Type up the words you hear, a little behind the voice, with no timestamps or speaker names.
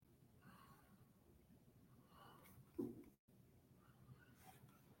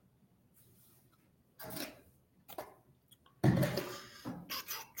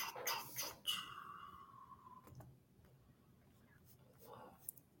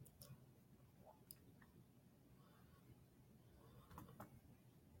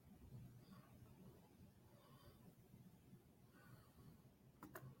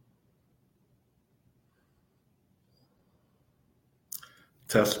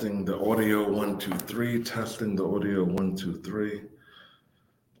Testing the audio, 1, 2, 3. Testing the audio, 1, 2, 3.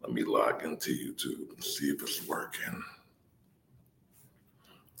 Let me log into YouTube and see if it's working.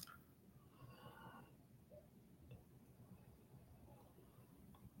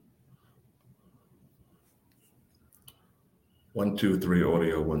 One, two, three,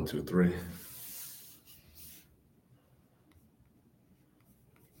 audio, 1, 2, 3.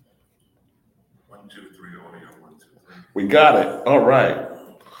 One, two, three, audio, 1, 2, 3. We got it. All right.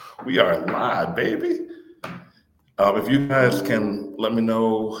 We are live, baby. If you guys can let me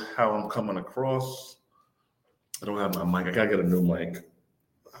know how I'm coming across. I don't have my mic. I gotta get a new mic.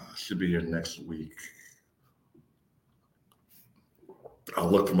 Should be here next week. I'll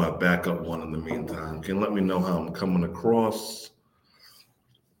look for my backup one in the meantime. Can you let me know how I'm coming across?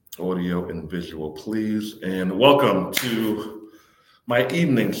 Audio and visual, please. And welcome to my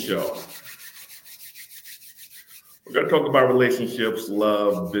evening show. We're going to talk about relationships,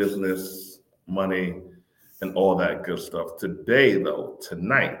 love, business, money, and all that good stuff. Today, though,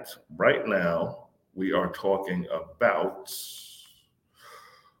 tonight, right now, we are talking about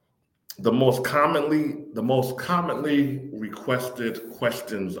the most commonly requested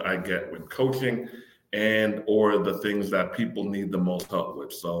questions I get with coaching and or the things that people need the most help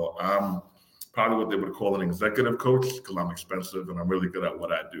with. So I'm probably what they would call an executive coach because I'm expensive and I'm really good at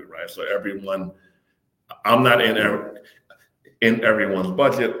what I do, right? So I'm not in everyone's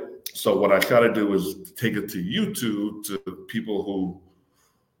budget. So what I try to do is take it to YouTube to people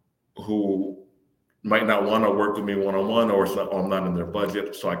who might not want to work with me one-on-one or I'm not in their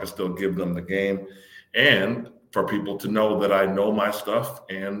budget, so I can still give them the game. And for people to know that I know my stuff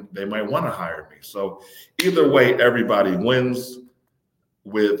and they might want to hire me. So either way, everybody wins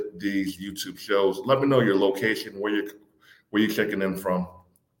with these YouTube shows. Let me know your location, where you're checking in from.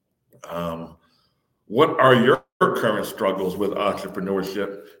 What are your current struggles with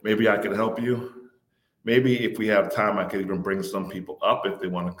entrepreneurship? Maybe I can help you. Maybe if we have time, I could even bring some people up if they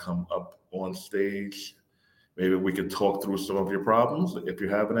want to come up on stage. Maybe we could talk through some of your problems if you're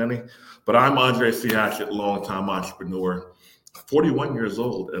having any. But I'm Andre C. Hatchett, longtime entrepreneur, 41 years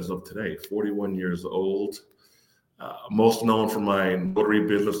old as of today, 41 years old. Most known for my notary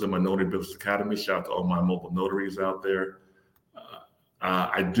business and my Notary Business Academy. Shout out to all my mobile notaries out there.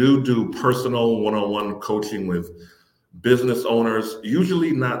 I do personal one-on-one coaching with business owners,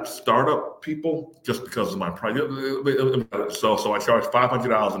 usually not startup people, just because of my price. So I charge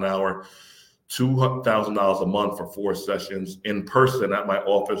 $500 an hour, $2,000 a month for 4 sessions in person at my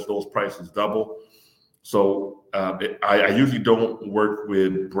office. Those prices double. So I usually don't work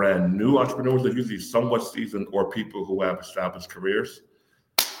with brand new entrepreneurs. They're usually somewhat seasoned or people who have established careers.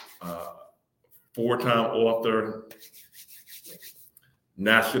 4-time author,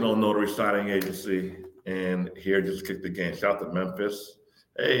 National Notary Signing Agency, and here just kick the game. Shout out to Memphis.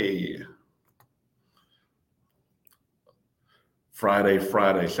 Hey. Friday.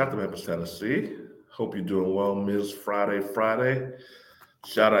 Shout out to Memphis, Tennessee. Hope you're doing well, Ms. Friday.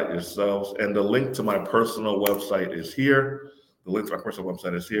 Shout out yourselves. And the link to my personal website is here.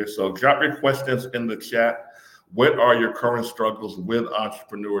 So drop your questions in the chat. What are your current struggles with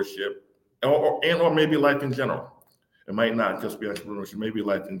entrepreneurship or maybe life in general? It might not just be entrepreneurship, maybe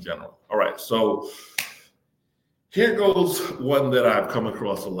life in general. All right, so here goes one that I've come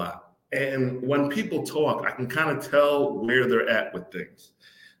across a lot. And when people talk, I can kind of tell where they're at with things.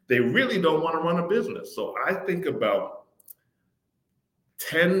 They really don't want to run a business. So I think about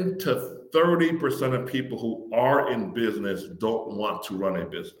 10 to 30% of people who are in business don't want to run a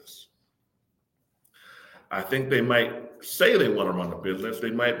business. I think they might say they want to run a business.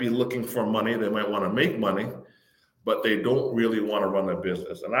 They might be looking for money. They might want to make money, but they don't really want to run a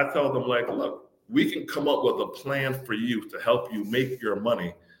business. And I tell them, like, look, we can come up with a plan for you to help you make your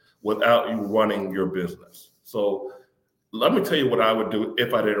money without you running your business. So let me tell you what I would do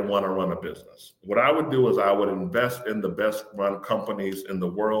if I didn't want to run a business. What I would do is I would invest in the best run companies in the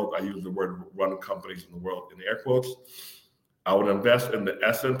world. I use the word run companies in the world in air quotes. I would invest in the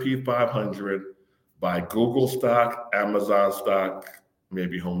S&P 500, buy Google stock, Amazon stock,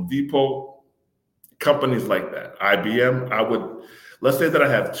 maybe Home Depot, companies like that. IBM, let's say that I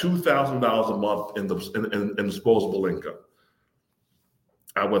have $2,000 a month in disposable income.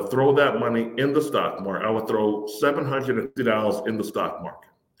 I would throw that money in the stock market. I would throw $750 in the stock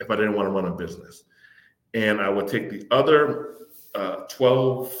market if I didn't want to run a business. And I would take the other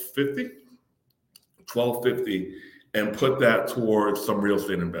 $1,250 and put that towards some real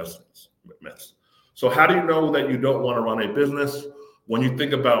estate investments. So how do you know that you don't want to run a business? When you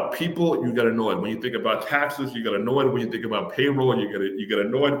think about people, you get annoyed. When you think about taxes, you get annoyed. When you think about payroll, you get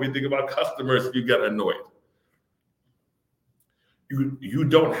annoyed. When you think about customers, you get annoyed. You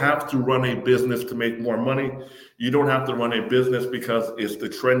don't have to run a business to make more money. You don't have to run a business because it's the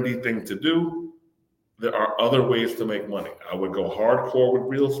trendy thing to do. There are other ways to make money. I would go hardcore with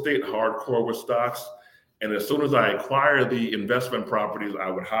real estate, hardcore with stocks. And as soon as I acquire the investment properties,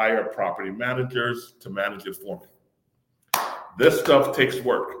 I would hire property managers to manage it for me. This stuff takes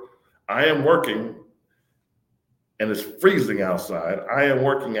work. I am working, and it's freezing outside. I am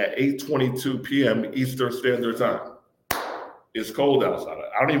working at 8:22 p.m. Eastern Standard Time. It's cold outside.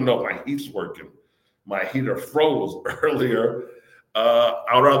 I don't even know if my heat's working. My heater froze earlier.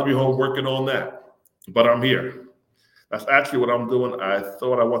 I'd rather be home working on that, but I'm here. That's actually what I'm doing. I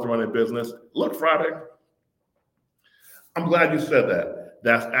thought I wanted to run a business. Look, Friday. I'm glad you said that.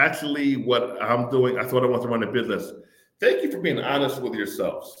 That's actually what I'm doing. I thought I wanted to run a business. Thank you for being honest with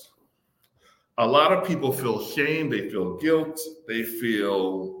yourselves. A lot of people feel shame. They feel guilt. They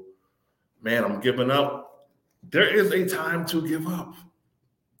feel, man, I'm giving up. There is a time to give up.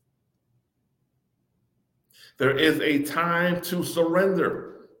 There is a time to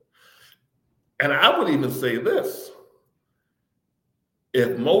surrender. And I would even say this.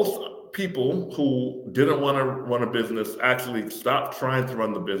 If most people who didn't want to run a business actually stopped trying to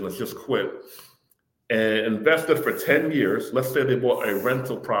run the business, just quit, and invested for 10 years, let's say they bought a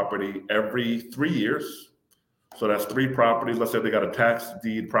rental property every 3 years. So that's 3 properties. Let's say they got a tax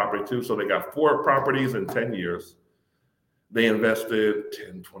deed property too. So they got 4 properties in 10 years. They invested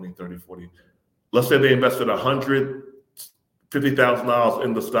 10, 20, 30, 40. Let's say they invested $150,000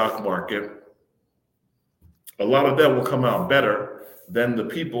 in the stock market. A lot of them will come out better than the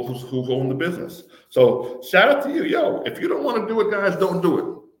people who own the business. So shout out to you. Yo, if you don't want to do it, guys, don't do it.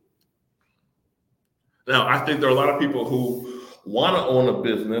 Now, I think there are a lot of people who want to own a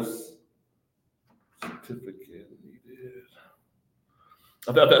business. Certificate needed.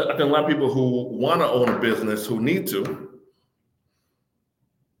 I think a lot of people who want to own a business who need to,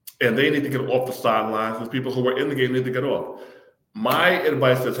 and they need to get off the sidelines. There's people who are in the game need to get off. My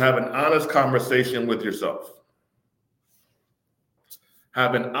advice is have an honest conversation with yourself.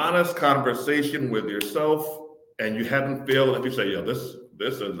 Have an honest conversation with yourself, and you haven't failed. If you say, "Yo, this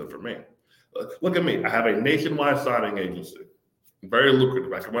isn't for me." Look at me. I have a nationwide signing agency, very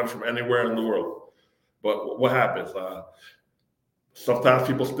lucrative. I can run from anywhere in the world. But what happens? Sometimes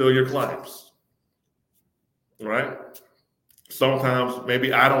people steal your clients, right? Sometimes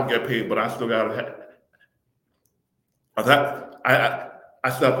maybe I don't get paid, but I still got to. I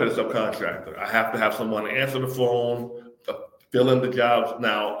still pay the subcontractor. I have to have someone answer the phone, fill in the jobs.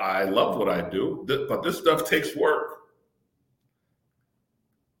 Now, I love what I do, but this stuff takes work.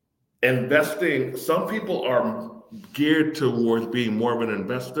 Investing, some people are geared towards being more of an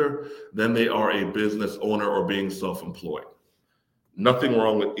investor than they are a business owner or being self-employed. Nothing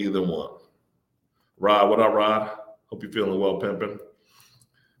wrong with either one. Rod, what up, Rod? Hope you're feeling well, pimping.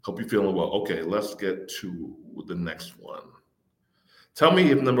 Hope you're feeling well. Okay, let's get to the next one. Tell me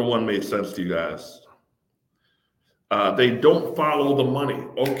if number 1 made sense to you guys. They don't follow the money.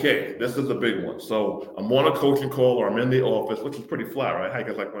 Okay, this is a big one. So I'm on a coaching call or I'm in the office, which is pretty flat, right? How you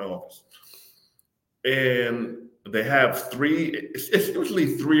guys like my office? And they have 3, it's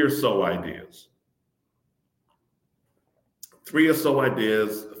usually 3 or so ideas. 3 or so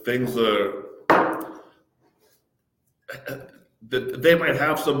ideas, things are, they might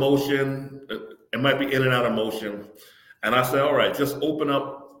have some motion. It might be in and out of motion. And I say, all right, just open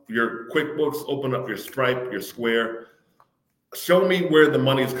up your QuickBooks, open up your Stripe, your Square. Show me where the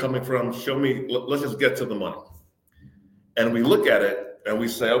money is coming from. Show me, let's just get to the money. And we look at it and we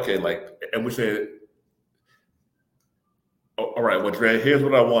say, okay, and we say, all right, well, Dre, here's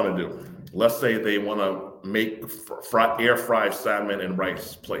what I want to do. Let's say they want to make air fried salmon and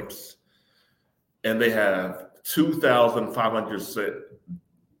rice plates. And they have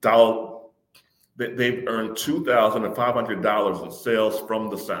 $2,500. They've earned $2,500 in sales from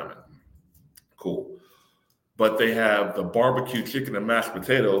the salmon. Cool. But they have the barbecue chicken and mashed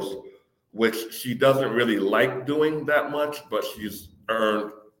potatoes, which she doesn't really like doing that much, but she's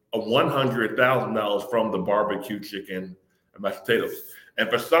earned $100,000 from the barbecue chicken and mashed potatoes. And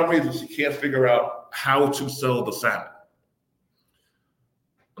for some reason, she can't figure out how to sell the salmon.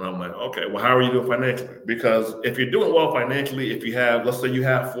 And I'm like, okay, well, how are you doing financially? Because if you're doing well financially, if you have, let's say you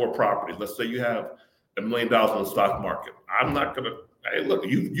have 4 properties, let's say you have $1 million in the stock market. I'm not going to, hey, look,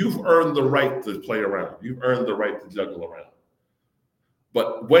 you've earned the right to play around. You've earned the right to juggle around.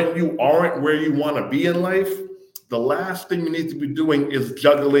 But when you aren't where you want to be in life, the last thing you need to be doing is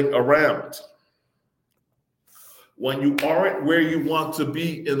juggling around. When you aren't where you want to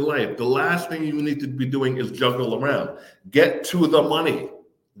be in life, the last thing you need to be doing is juggle around. Get to the money.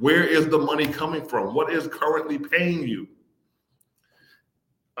 Where is the money coming from? What is currently paying you?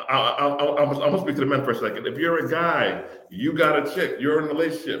 I'm gonna speak to the men for a second. If you're a guy, you got a chick, you're in a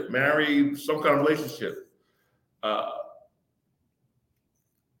relationship, married, some kind of relationship, uh,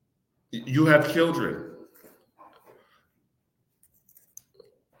 you have children.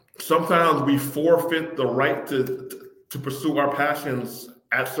 Sometimes we forfeit the right to pursue our passions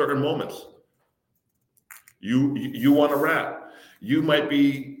at certain moments. You want to rap. You might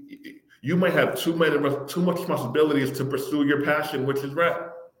have too much responsibilities to pursue your passion, which is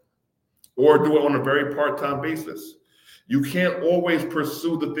rap, or do it on a very part-time basis. You can't always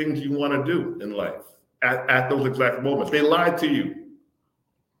pursue the things you want to do in life at those exact moments. They lied to you.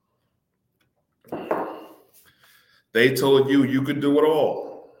 They told you you could do it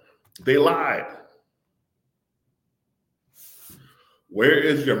all. They lied. Where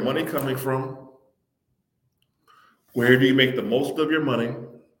is your money coming from? Where do you make the most of your money?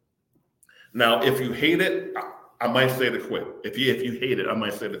 Now, if you hate it, I might say to quit. If you hate it, I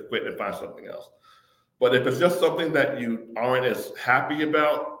might say to quit and find something else. But if it's just something that you aren't as happy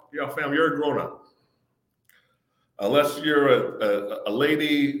about, fam, you're a grown up. Unless you're a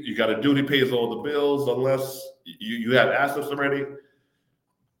lady, you got a duty pays all the bills. Unless you have assets already.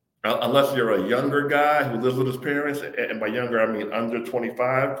 Unless you're a younger guy who lives with his parents, and by younger I mean under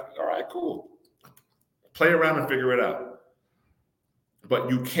 25. All right, cool. Play around and figure it out. But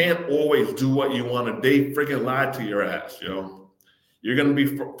you can't always do what you want to. They freaking lied to your ass, You're going to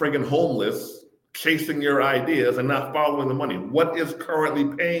be freaking homeless, chasing your ideas and not following the money. What is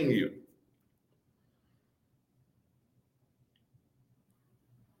currently paying you?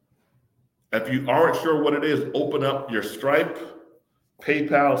 If you aren't sure what it is, open up your Stripe,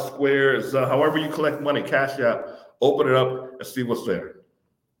 PayPal, Square, however you collect money, Cash App, open it up and see what's there.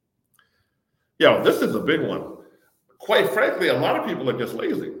 This is a big one. Quite frankly, a lot of people are just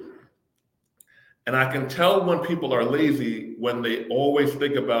lazy. And I can tell when people are lazy when they always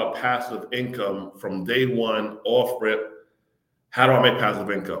think about passive income from day one, off rip. How do I make passive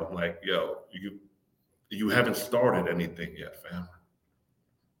income? Like, you haven't started anything yet, fam.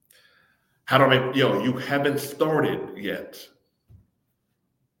 How do I make, you haven't started yet.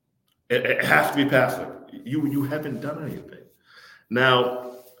 It has to be passive. You haven't done anything.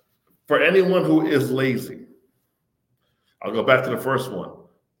 Now, for anyone who is lazy, I'll go back to the first one.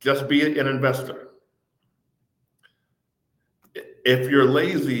 Just be an investor. If you're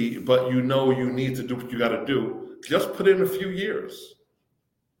lazy, but you know you need to do what you got to do, just put in a few years.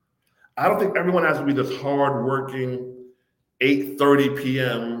 I don't think everyone has to be this hardworking 8:30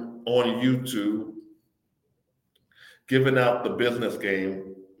 p.m. on YouTube giving out the business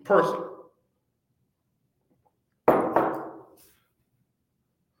game person.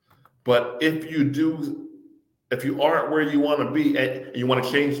 But if you aren't where you want to be and you want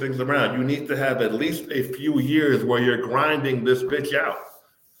to change things around, you need to have at least a few years where you're grinding this bitch out.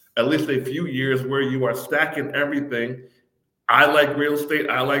 At least a few years where you are stacking everything. I like real estate,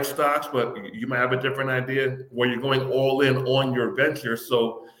 I like stocks, but you might have a different idea where you're going all in on your venture.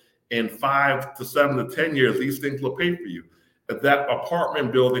 So in 5 to 7 to 10 years, these things will pay for you. If that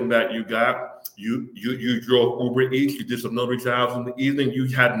apartment building that you got, you drove Uber Eats, you did some notary jobs in the evening, you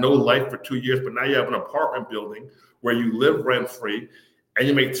had no life for 2 years, but now you have an apartment building where you live rent-free and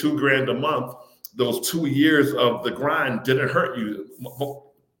you make $2,000 a month. Those 2 years of the grind didn't hurt you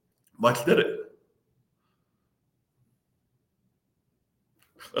much, did it?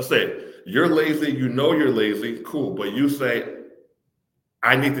 Let's say you're lazy, you're lazy, cool, but you say,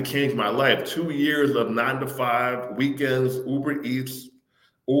 I need to change my life. 2 years of 9 to 5, weekends, Uber Eats,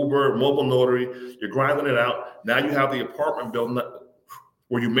 Uber, mobile notary, you're grinding it out. Now you have the apartment building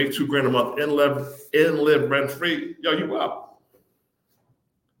where you make $2,000 a month and live rent-free. You up.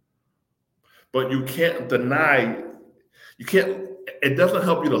 But you can't deny, it doesn't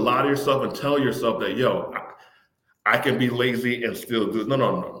help you to lie to yourself and tell yourself that, I can be lazy and still do.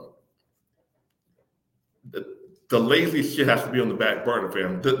 No. The lazy shit has to be on the back burner,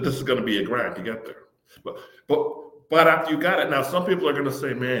 fam. This is going to be a grind to get there. But after you got it, now some people are going to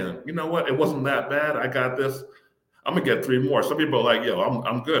say, man, you know what? It wasn't that bad. I got this. I'm going to get 3 more. Some people are like,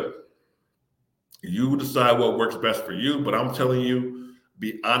 I'm good. You decide what works best for you, but I'm telling you,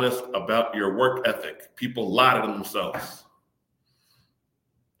 be honest about your work ethic. People lie to themselves.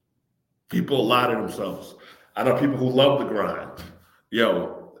 I know people who love the grind.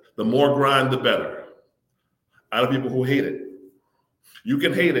 The more grind, the better. I know people who hate it. You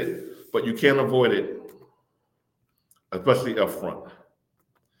can hate it, but you can't avoid it, especially up front.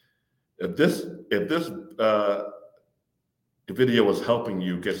 If this video is helping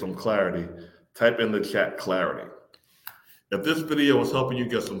you get some clarity, type in the chat clarity. If this video is helping you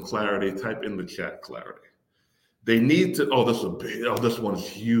get some clarity, type in the chat clarity. They need to, oh, this is a big, oh, this one's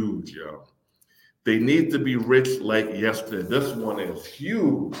huge, yo. They need to be rich like yesterday. This one is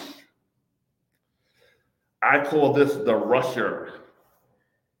huge. I call this the rusher.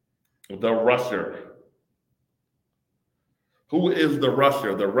 The rusher. Who is the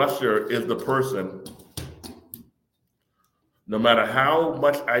rusher? The rusher is the person, no matter how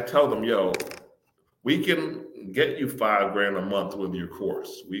much I tell them, yo, we can get you $5,000 a month with your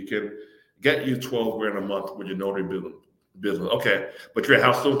course. We can get you $12,000 a month with your notary business. Okay, but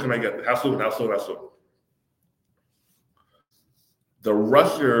how soon can I get that? How soon? The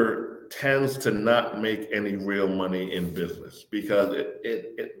rusher tends to not make any real money in business because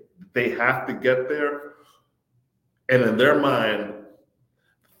they have to get there. And in their mind,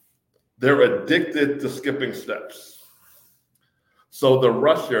 they're addicted to skipping steps. So the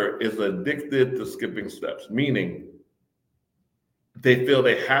rusher is addicted to skipping steps, meaning they feel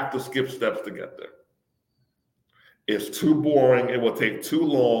they have to skip steps to get there. It's too boring. It will take too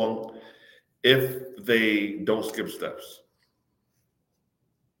long if they don't skip steps.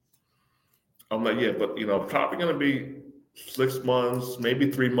 I'm like, yeah, but probably going to be 6 months,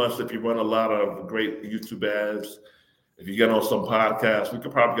 maybe 3 months if you run a lot of great YouTube ads. If you get on some podcasts, we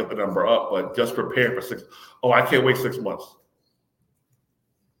could probably get the number up, but just prepare for 6. Oh, I can't wait 6 months.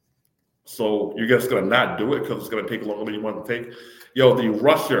 So you're just going to not do it because it's going to take longer than you want to take. Yo, the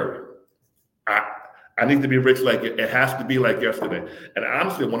rusher, I need to be rich like it has to be like yesterday. And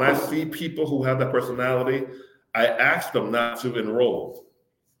honestly, when I see people who have that personality, I ask them not to enroll.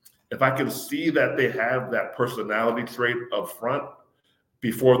 If I can see that they have that personality trait up front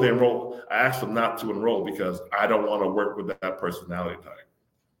before they enroll, I ask them not to enroll because I don't want to work with that personality type.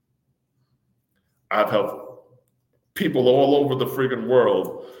 I've helped people all over the friggin'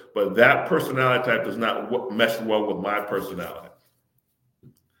 world, but that personality type does not mesh well with my personality.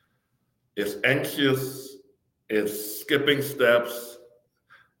 It's anxious, it's skipping steps,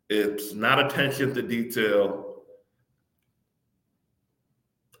 it's not attention to detail.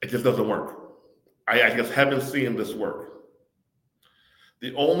 It just doesn't work. I just haven't seen this work.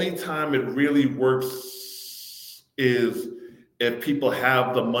 The only time it really works is if people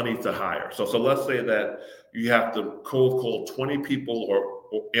have the money to hire. So let's say that you have to cold call 20 people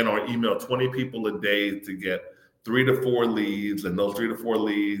or in our email 20 people a day to get 3 to 4 leads, and those 3 to 4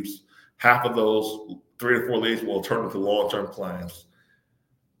 leads, half of those 3 to 4 leads will turn into long-term clients.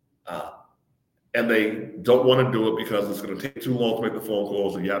 And they don't want to do it because it's going to take too long to make the phone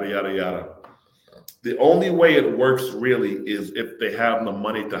calls and yada, yada, yada. The only way it works really is if they have the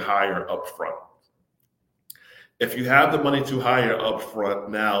money to hire up front. If you have the money to hire up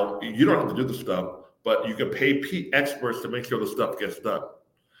front, now you don't have to do the stuff, but you can pay experts to make sure the stuff gets done.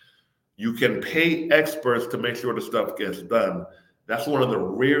 You can pay experts to make sure the stuff gets done. That's one of the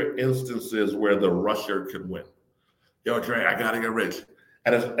rare instances where the rusher can win. Yo, Dre, I got to get rich.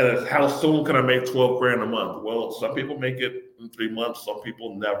 And it's how soon can I make $12,000 a month? Well, some people make it in 3 months. Some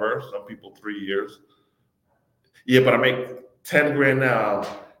people never. Some people 3 years. Yeah, but I make $10,000 now.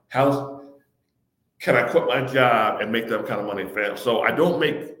 How can I quit my job and make that kind of money fast? So I don't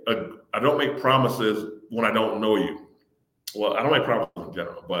make promises when I don't know you. Well, I don't make promises in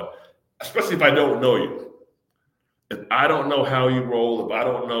general, but especially if I don't know you. If I don't know how you roll, if I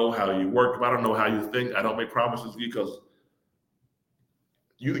don't know how you work, if I don't know how you think, I don't make promises to you because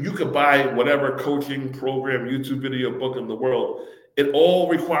you could buy whatever coaching program, YouTube video, book in the world. It all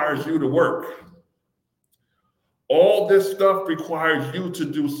requires you to work. All this stuff requires you to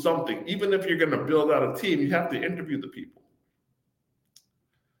do something. Even if you're going to build out a team, you have to interview the people.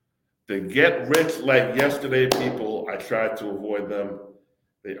 To get rich like yesterday people, I try to avoid them.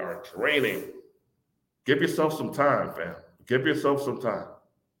 They are draining. Give yourself some time, fam. Give yourself some time.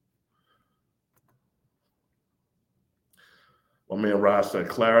 My man Rod said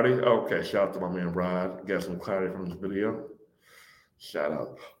clarity. Okay, shout out to my man Rod. Get some clarity from this video. Shout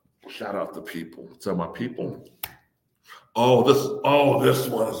out to people. Tell my people. This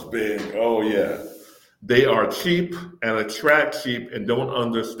one is big. Oh yeah. They are cheap and attract cheap and don't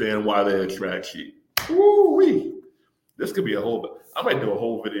understand why they attract cheap. Woo-wee. This could be I might do a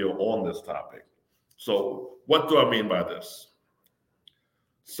whole video on this topic. So what do I mean by this?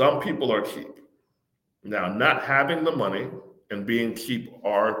 Some people are cheap. Now, not having the money and being cheap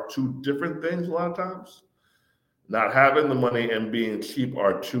are two different things a lot of times. Not having the money and being cheap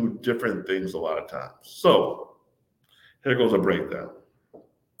are two different things a lot of times. So here goes a breakdown.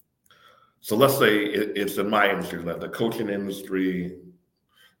 So let's say it's in my industry, like the coaching industry,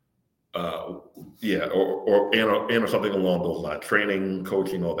 or something along those lines, training,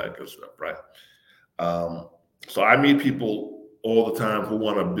 coaching, all that good stuff, right? So I meet people all the time who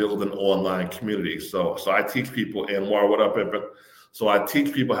want to build an online community. So I teach people, and what up, Epic? So I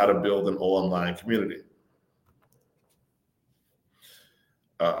teach people how to build an online community.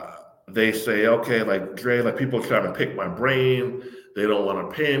 They say, okay, like Dre, like people are trying to pick my brain. They don't want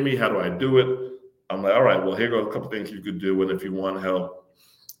to pay me. How do I do it? I'm like, all right, well, here goes a couple things you could do. And if you want help,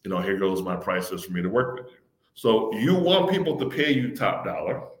 here goes my prices for me to work with you. So you want people to pay you top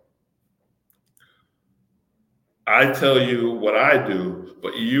dollar. I tell you what I do,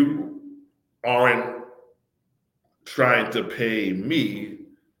 but you aren't trying to pay me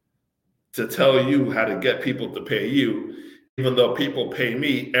to tell you how to get people to pay you, even though people pay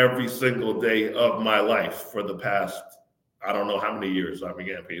me every single day of my life for the past, I don't know how many years I've been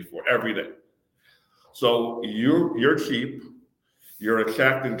getting paid for every day. So you're cheap, you're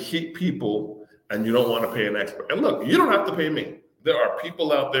attracting cheap people, and you don't want to pay an expert. And look, you don't have to pay me. There are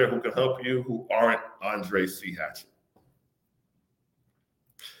people out there who can help you who aren't Andre C. Hatchett.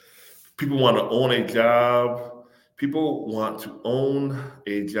 People want to own a job. People want to own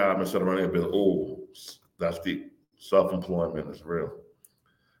a job instead of running a business. Oh, that's deep. Self-employment is real.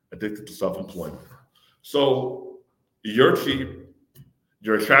 Addicted to self-employment. So you're cheap.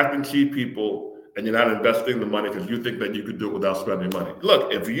 You're attracting cheap people, and you're not investing the money because you think that you could do it without spending money.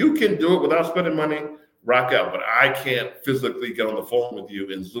 Look, if you can do it without spending money, rock out. But I can't physically get on the phone with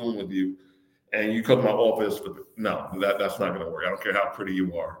you and Zoom with you, and you come to my office. No, that's not going to work. I don't care how pretty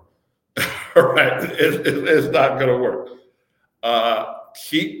you are. Right? It's not going to work.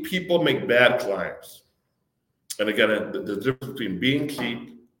 Cheap people make bad clients. And again, the difference between being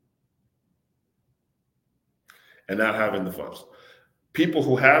cheap and not having the funds. People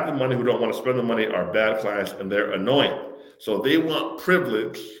who have the money, who don't want to spend the money, are bad clients, and they're annoying. So they want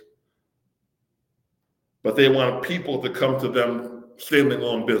privilege, but they want people to come to them standing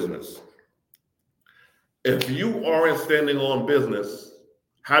on business. If you aren't standing on business,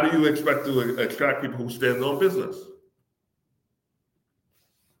 how do you expect to attract people who stand on business?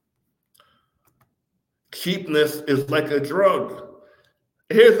 Cheapness is like a drug.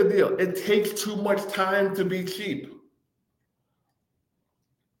 Here's the deal. It takes too much time to be cheap.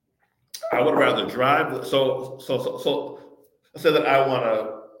 I would rather drive. So let's say that I want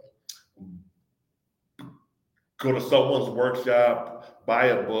to go to someone's workshop, buy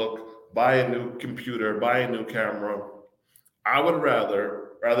a book, buy a new computer, buy a new camera. I would rather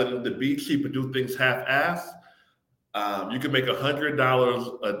than to be cheap and do things half-ass, you can make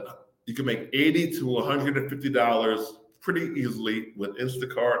 $100. You can make $80 to $150 pretty easily with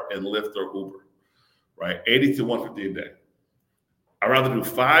Instacart and Lyft or Uber, right? 80 to 150 a day. I'd rather do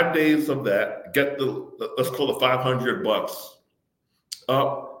 5 days of that, get let's call it $500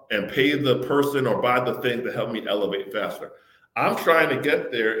 up, and pay the person or buy the thing to help me elevate faster. I'm trying to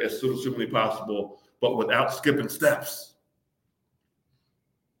get there as soon as humanly possible, but without skipping steps.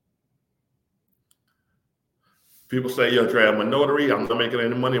 People say, yo, Dre, I'm a notary. I'm not making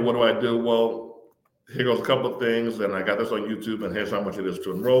any money. What do I do? Well, here goes a couple of things. And I got this on YouTube, and here's how much it is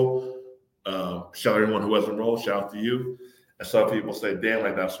to enroll. Shout out everyone who has enrolled. Shout out to you. And some people say, damn,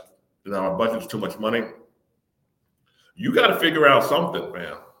 like that's, our budget's too much money. You got to figure out something,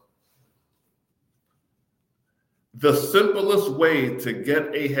 man. The simplest way to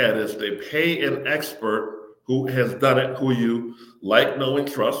get ahead is to pay an expert who has done it, who you like, know, and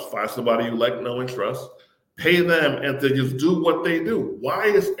trust. Find somebody you like, know, and trust. Pay them and to just do what they do. Why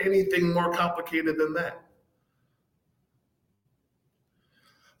is anything more complicated than that?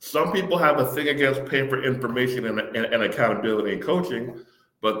 Some people have a thing against paying for information and accountability and coaching,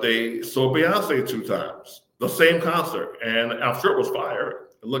 but they saw Beyonce 2 times, the same concert, and I'm sure it was fire.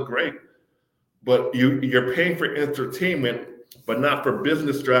 It looked great. But you're paying for entertainment, but not for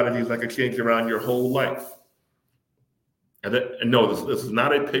business strategies that can change around your whole life. And no, this is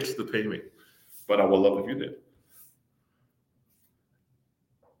not a pitch to pay me, but I would love if you did.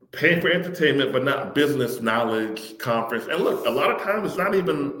 Paying for entertainment, but not business knowledge, conference. And look, a lot of times it's not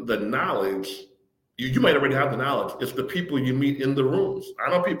even the knowledge. You might already have the knowledge. It's the people you meet in the rooms. I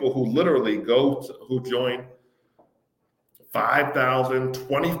know people who literally who join $5,000,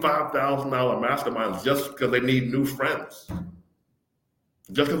 $25,000 masterminds just because they need new friends.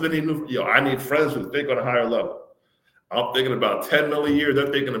 Just because they need I need friends who think on a higher level. I'm thinking about 10 mil a year.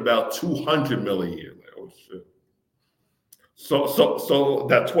 They're thinking about 200 mil a year. Like, oh shit. So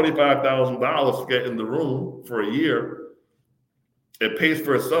that $25,000 to get in the room for a year, it pays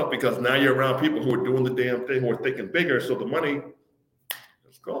for itself because now you're around people who are doing the damn thing, who are thinking bigger. So the money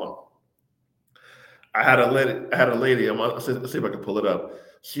is gone. I had a lady. Let's see if I can pull it up.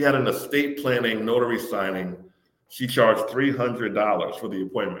 She had an estate planning notary signing. She charged $300 for the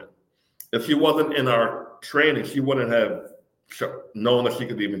appointment. If she wasn't in our training, she wouldn't have knowing that she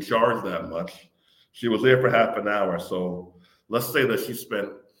could even charge that much. She was there for half an hour. So let's say that she spent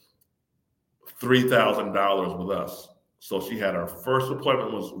 $3,000 with us. So she had her first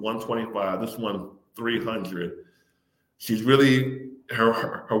appointment was $125. This one $300. She's really her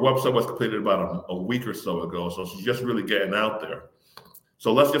website was completed about a week or so ago. So she's just really getting out there.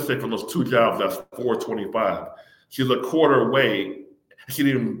 So let's just say from those two jobs, that's $425. She's a quarter away. She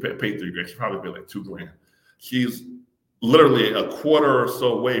didn't even pay $3,000. She probably paid like $2,000. She's literally a quarter or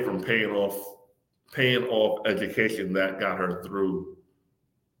so away from paying off education that got her through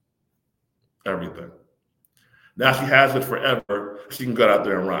everything. Now she has it forever. She can go out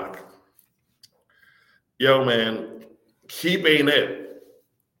there and rock. Yo, man, cheap ain't it.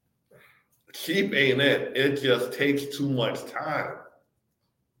 Cheap ain't it. It just takes too much time.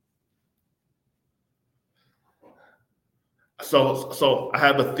 So I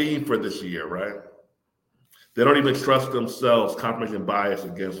have a theme for this year, right? They don't even trust themselves, confirmation bias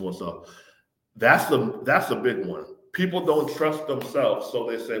against oneself. That's a big one. People don't trust themselves, so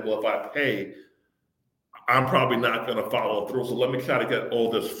they say, well, if I pay, I'm probably not going to follow through. So let me try to get all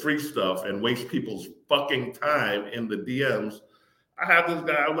this free stuff and waste people's fucking time in the DMs. I have this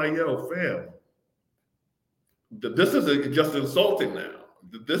guy, I'm like, yo, fam, this is just insulting now.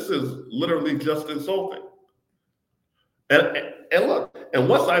 This is literally just insulting. And look, and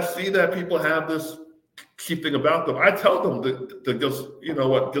once I see that people have this cheap thing about them, I tell them to just, you know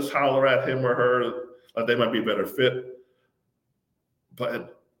what, just holler at him or her. They might be a better fit.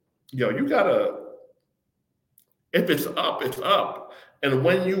 But, you know, you gotta, if it's up, it's up. And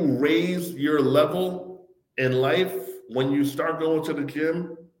when you raise your level in life, when you start going to the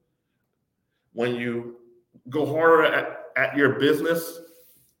gym, when you go harder at your business,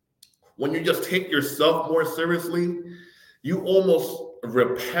 when you just take yourself more seriously, you almost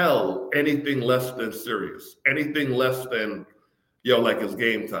repel anything less than serious, anything less than, yo, like it's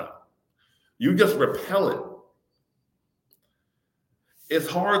game time. You just repel it. It's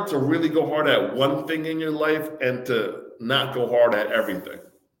hard to really go hard at one thing in your life and to not go hard at everything.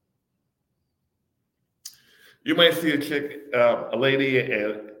 You might see a chick, a lady,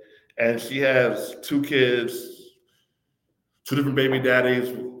 and she has two kids, two different baby daddies,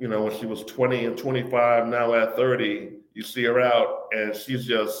 you know, when she was 20 and 25, now at 30, you see her out and she's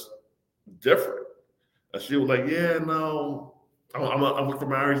just different. And she was like, yeah, no, I'm looking for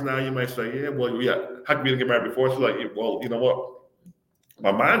marriage now. You might say, yeah, well, yeah, how come you didn't get married before? She's like, well, you know what?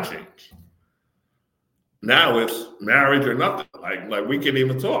 My mind changed. Now it's marriage or nothing. Like we can't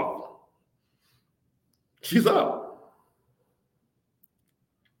even talk. She's up.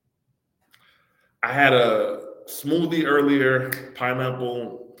 I had a smoothie earlier,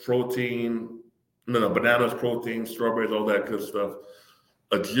 pineapple, protein, bananas, protein, strawberries, all that good stuff.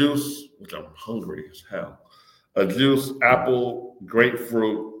 A juice, which I'm hungry as hell. A juice, apple,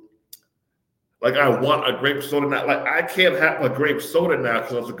 grapefruit. Like I want a grape soda now. Like I can't have a grape soda now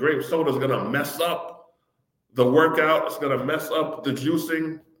because the grape soda is gonna mess up the workout. It's gonna mess up the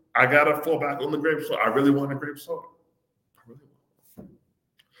juicing. I gotta fall back on the grape soda. I really want a grape soda.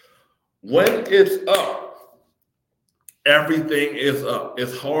 When it's up, everything is up.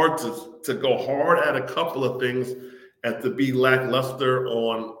 It's hard to go hard at a couple of things and to be lackluster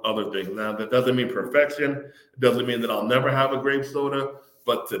on other things. Now, that doesn't mean perfection. It doesn't mean that I'll never have a grape soda,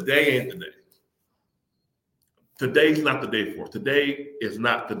 but today ain't the day. Today's not the day for it. Today is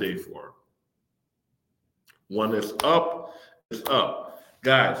not the day for it. When it's up, it's up.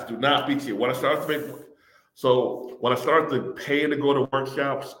 Guys, do not be cheap. When I started to pay to go to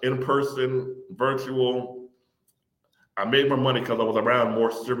workshops, in person, virtual, I made more money because I was around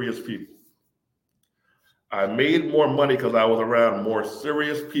more serious people. I made more money because I was around more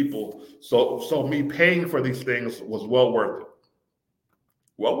serious people. So me paying for these things was well worth it.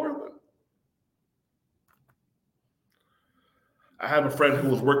 Well worth it. I have a friend who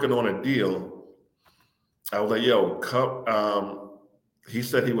was working on a deal. I was like, yo, come. He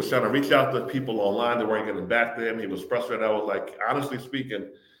said he was trying to reach out to people online that weren't getting back to him. He was frustrated. I was like, honestly speaking,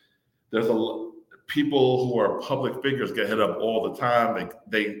 there's people who are public figures get hit up all the time.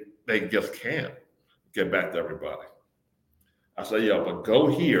 They just can't get back to everybody. I said, yo, but go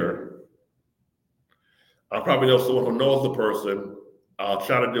here. I probably know someone who knows the person. I'll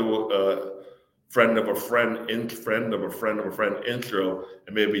try to do a friend of a friend intro,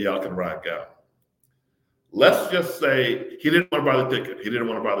 and maybe y'all can rock out. Let's just say he didn't want to buy the ticket. He didn't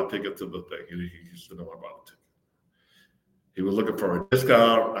want to buy the ticket to the thing. He just didn't want to buy the ticket. He was looking for a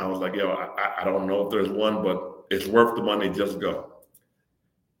discount. I was like, yo, I don't know if there's one, but it's worth the money. Just go.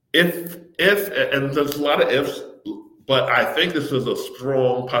 If and there's a lot of ifs, but I think this is a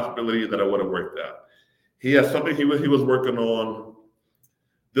strong possibility that I would have worked out. He has something he was working on.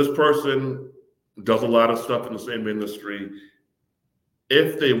 This person does a lot of stuff in the same industry.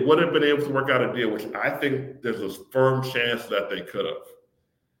 If they would have been able to work out a deal, which I think there's a firm chance that they could have,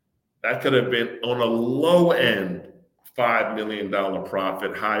 that could have been on a low end $5 million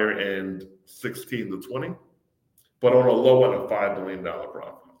profit, higher end 16 to 20, but on a low end of $5 million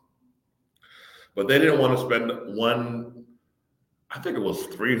profit. But they didn't want to spend I think it was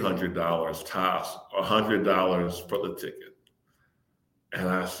 $300 tops, $100 for the ticket. And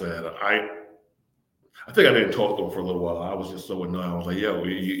I said, I think I didn't talk to him for a little while. I was just so annoyed. I was like, yo,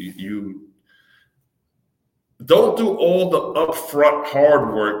 you don't do all the upfront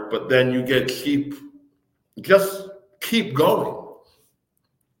hard work, but then you get cheap. Just keep going.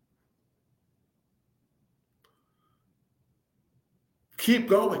 Keep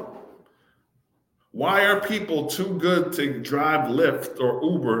going. Why are people too good to drive Lyft or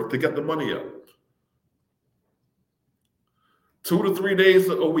Uber to get the money up? 2 to 3 days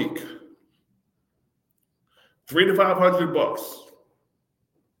a week. $300 to $500.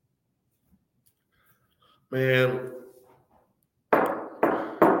 Man,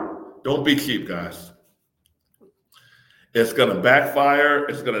 don't be cheap, guys. It's going to backfire.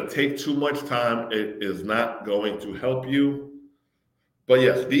 It's going to take too much time. It is not going to help you. But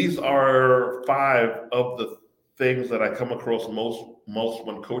yes, these are 5 of the things that I come across most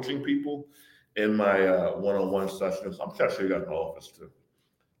when coaching people in my one-on-one sessions. I'm actually got an office too.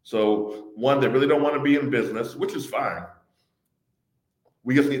 So 1, they really don't want to be in business, which is fine.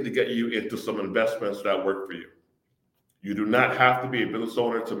 We just need to get you into some investments that work for you. You do not have to be a business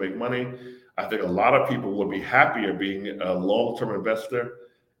owner to make money. I think a lot of people would be happier being a long-term investor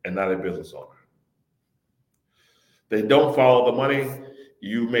and not a business owner. They don't follow the money.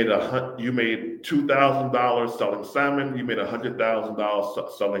 You made $2,000 selling salmon. You made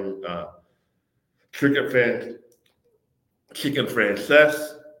 $100,000 selling chicken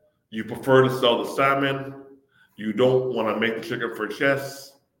franchise. You prefer to sell the salmon. You don't want to make the chicken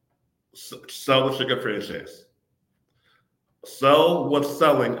franchise. Sell the chicken franchise. Sell what's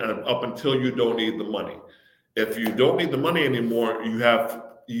selling up until you don't need the money. If you don't need the money anymore,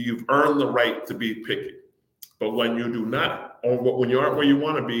 you've earned the right to be picky. But when you do not, or when you aren't where you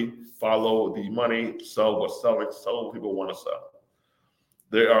want to be, follow the money, sell what's selling, sell what people want to sell.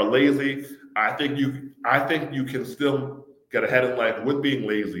 They are lazy. I think you can still get ahead in life with being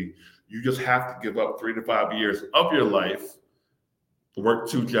lazy. You just have to give up 3 to 5 years of your life, work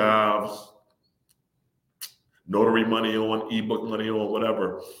 2 jobs, notary money on, ebook money on,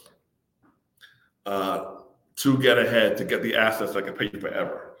 whatever, to get ahead, to get the assets that can pay you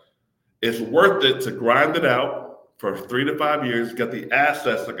forever. It's worth it to grind it out for 3 to 5 years, get the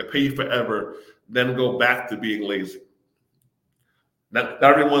assets that can pay you forever, then go back to being lazy. Not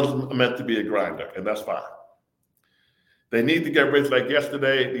everyone's meant to be a grinder, and that's fine. They need to get rich like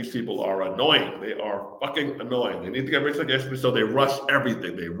yesterday. These people are annoying. They are fucking annoying. They need to get rich like yesterday, so they rush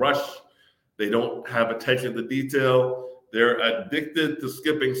everything. They rush. They don't have attention to detail. They're addicted to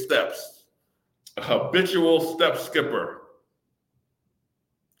skipping steps. A habitual step skipper.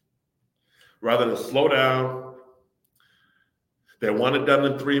 Rather than slow down, they want it done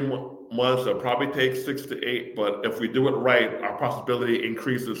in 3 months. It'll probably take 6 to 8. But if we do it right, our possibility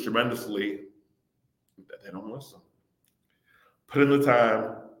increases tremendously. They don't listen. Put in the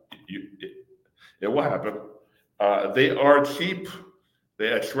time. It will happen. They are cheap.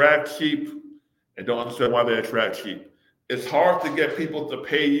 They attract cheap, and don't understand why they attract cheap. It's hard to get people to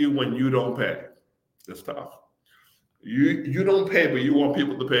pay you when you don't pay. It's tough. You don't pay, but you want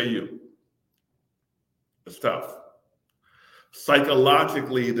people to pay you. It's tough.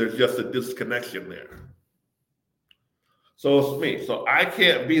 Psychologically, there's just a disconnection there. So it's me. So I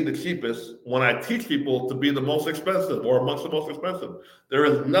can't be the cheapest when I teach people to be the most expensive or amongst the most expensive. There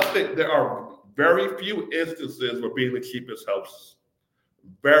are very few instances where being the cheapest helps.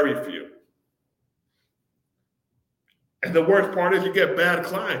 Very few. And the worst part is you get bad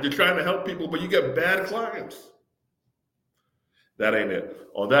clients. You're trying to help people, but you get bad clients. That ain't it.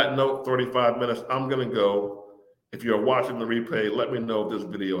 On that note, 35 minutes, I'm going to go. If you're watching the replay, let me know if this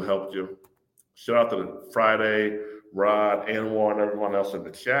video helped you. Shout out to Friday, Rod, Anwar, and everyone else in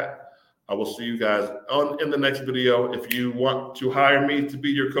the chat. I will see you guys in the next video. If you want to hire me to be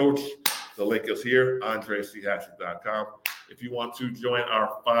your coach, the link is here, andrechhatchett.com. If you want to join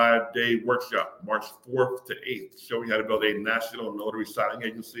our 5-day workshop, March 4th to 8th, show you how to build a national notary signing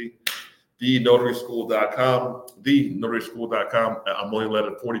agency, thenotaryschool.com, thenotaryschool.com. I'm only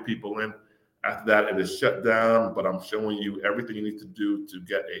letting 40 people in. After that, it is shut down, but I'm showing you everything you need to do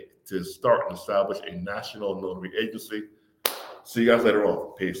to start and establish a national notary agency. See you guys later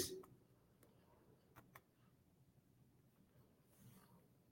on. Peace.